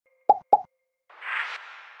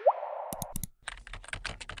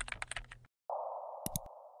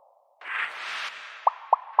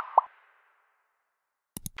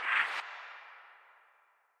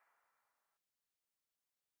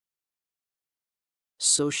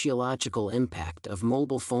Sociological impact of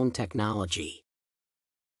mobile phone technology.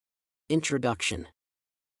 Introduction.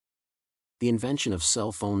 The invention of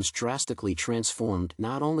cell phones drastically transformed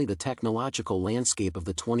not only the technological landscape of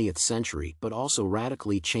the 20th century but also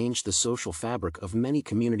radically changed the social fabric of many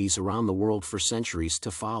communities around the world for centuries to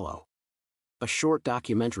follow. A short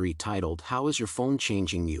documentary titled "How Is Your Phone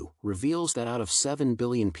Changing You?" reveals that out of 7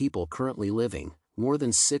 billion people currently living, more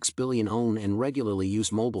than 6 billion own and regularly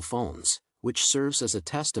use mobile phones, which serves as a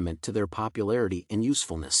testament to their popularity and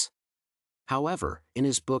usefulness. However, in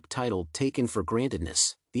his book titled "Taken for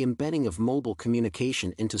Grantedness: The Embedding of Mobile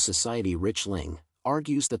Communication into Society," Ling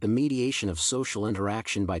argues that the mediation of social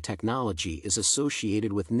interaction by technology is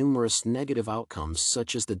associated with numerous negative outcomes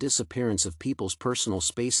such as the disappearance of people's personal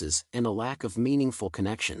spaces and a lack of meaningful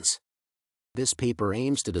connections. This paper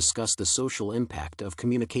aims to discuss the social impact of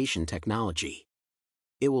communication technology.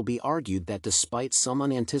 It will be argued that despite some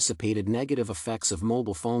unanticipated negative effects of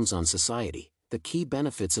mobile phones on society, the key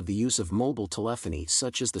benefits of the use of mobile telephony,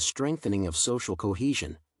 such as the strengthening of social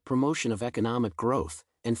cohesion, promotion of economic growth,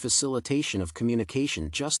 and facilitation of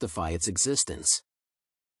communication, justify its existence.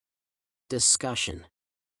 Discussion.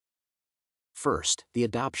 First, the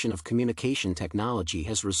adoption of communication technology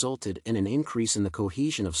has resulted in an increase in the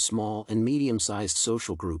cohesion of small and medium-sized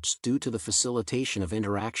social groups due to the facilitation of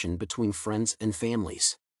interaction between friends and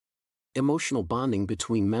families. Emotional bonding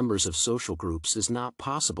between members of social groups is not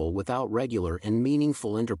possible without regular and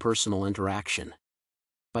meaningful interpersonal interaction.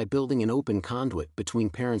 By building an open conduit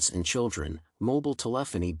between parents and children, mobile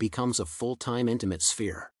telephony becomes a full-time intimate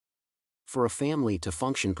sphere. For a family to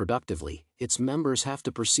function productively, its members have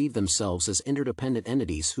to perceive themselves as interdependent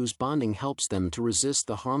entities whose bonding helps them to resist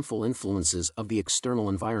the harmful influences of the external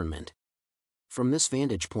environment. From this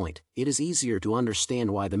vantage point, it is easier to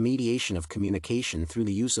understand why the mediation of communication through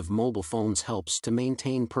the use of mobile phones helps to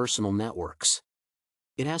maintain personal networks.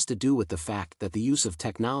 It has to do with the fact that the use of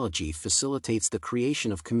technology facilitates the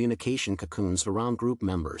creation of communication cocoons around group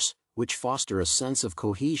members, which foster a sense of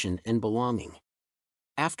cohesion and belonging.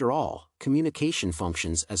 After all, communication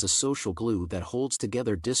functions as a social glue that holds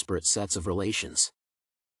together disparate sets of relations.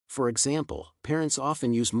 For example, parents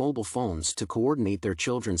often use mobile phones to coordinate their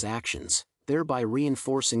children's actions, thereby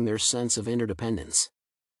reinforcing their sense of interdependence.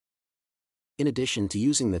 In addition to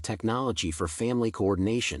using the technology for family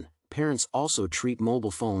coordination, parents also treat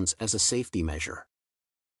mobile phones as a safety measure.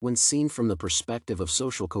 When seen from the perspective of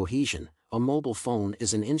social cohesion, a mobile phone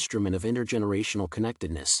is an instrument of intergenerational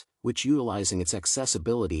connectedness, which, utilizing its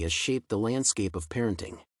accessibility, has shaped the landscape of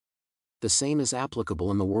parenting. The same is applicable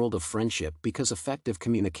in the world of friendship because effective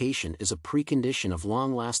communication is a precondition of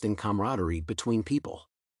long-lasting camaraderie between people.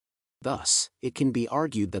 Thus, it can be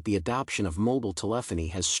argued that the adoption of mobile telephony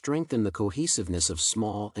has strengthened the cohesiveness of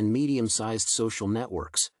small and medium-sized social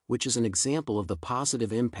networks, which is an example of the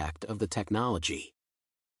positive impact of the technology.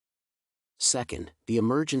 Second, the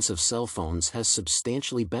emergence of cell phones has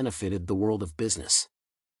substantially benefited the world of business.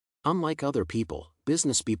 Unlike other people,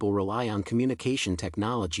 business people rely on communication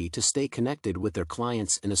technology to stay connected with their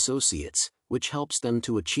clients and associates, which helps them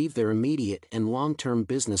to achieve their immediate and long-term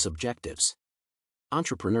business objectives.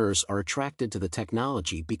 Entrepreneurs are attracted to the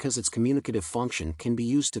technology because its communicative function can be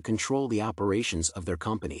used to control the operations of their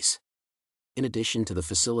companies. In addition to the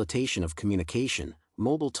facilitation of communication,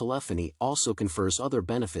 mobile telephony also confers other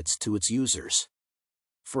benefits to its users.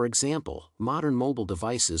 For example, modern mobile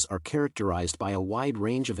devices are characterized by a wide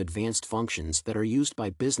range of advanced functions that are used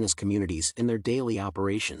by business communities in their daily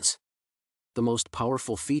operations. The most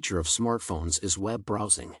powerful feature of smartphones is web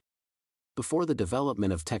browsing. Before the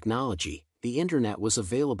development of technology, the internet was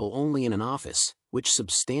available only in an office, which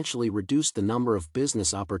substantially reduced the number of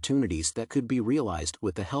business opportunities that could be realized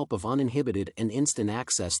with the help of uninhibited and instant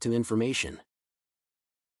access to information.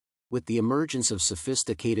 With the emergence of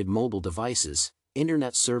sophisticated mobile devices,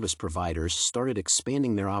 internet service providers started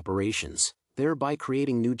expanding their operations, thereby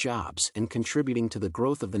creating new jobs and contributing to the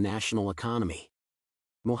growth of the national economy.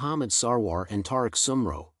 Mohammed Sarwar and Tariq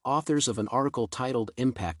Soomro, authors of an article titled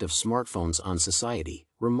 "Impact of Smartphones on Society,"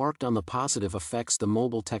 remarked on the positive effects of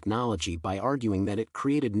mobile technology by arguing that it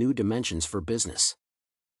created new dimensions for business.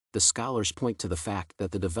 The scholars point to the fact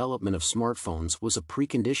that the development of smartphones was a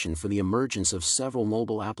precondition for the emergence of several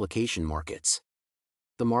mobile application markets.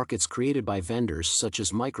 The markets created by vendors such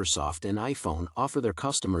as Microsoft and iPhone offer their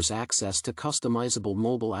customers access to customizable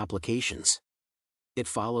mobile applications. It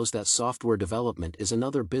follows that software development is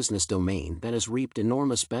another business domain that has reaped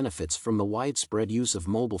enormous benefits from the widespread use of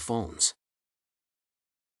mobile phones.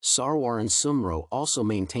 Sarwar and Soomro also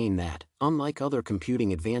maintain that, unlike other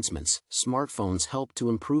computing advancements, smartphones help to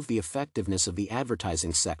improve the effectiveness of the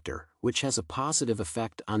advertising sector, which has a positive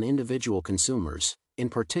effect on individual consumers, in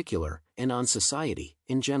particular, and on society,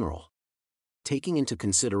 in general. Taking into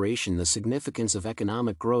consideration the significance of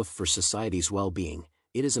economic growth for society's well-being,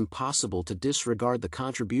 it is impossible to disregard the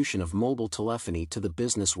contribution of mobile telephony to the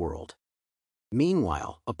business world.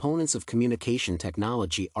 Meanwhile, opponents of communication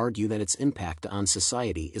technology argue that its impact on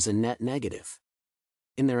society is a net negative.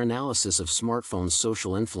 In their analysis of smartphones'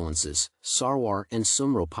 social influences, Sarwar and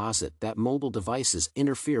Soomro posit that mobile devices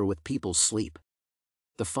interfere with people's sleep.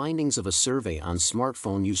 The findings of a survey on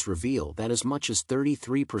smartphone use reveal that as much as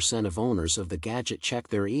 33% of owners of the gadget check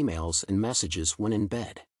their emails and messages when in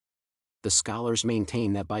bed. The scholars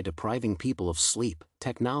maintain that by depriving people of sleep,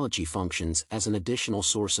 technology functions as an additional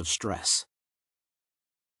source of stress.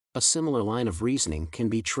 A similar line of reasoning can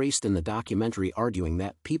be traced in the documentary, arguing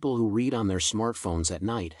that people who read on their smartphones at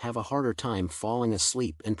night have a harder time falling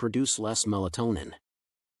asleep and produce less melatonin.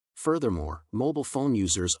 Furthermore, mobile phone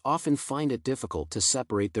users often find it difficult to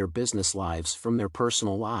separate their business lives from their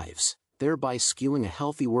personal lives, thereby skewing a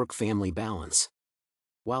healthy work-family balance.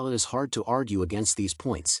 While it is hard to argue against these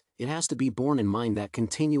points, it has to be borne in mind that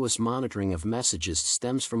continuous monitoring of messages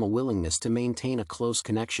stems from a willingness to maintain a close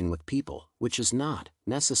connection with people, which is not,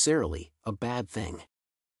 necessarily, a bad thing.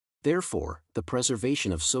 Therefore, the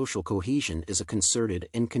preservation of social cohesion is a concerted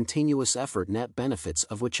and continuous effort, net benefits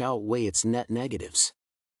of which outweigh its net negatives.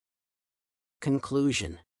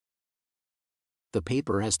 Conclusion. The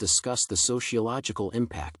paper has discussed the sociological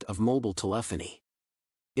impact of mobile telephony.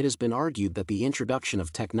 It has been argued that the introduction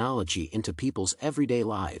of technology into people's everyday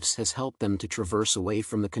lives has helped them to traverse away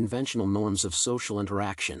from the conventional norms of social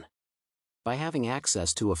interaction. By having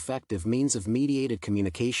access to effective means of mediated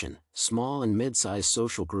communication, small and mid-sized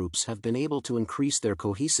social groups have been able to increase their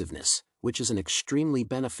cohesiveness, which is an extremely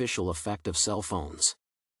beneficial effect of cell phones.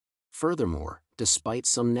 Furthermore, despite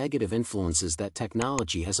some negative influences that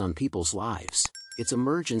technology has on people's lives, its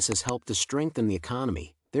emergence has helped to strengthen the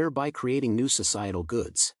economy, thereby creating new societal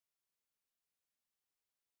goods.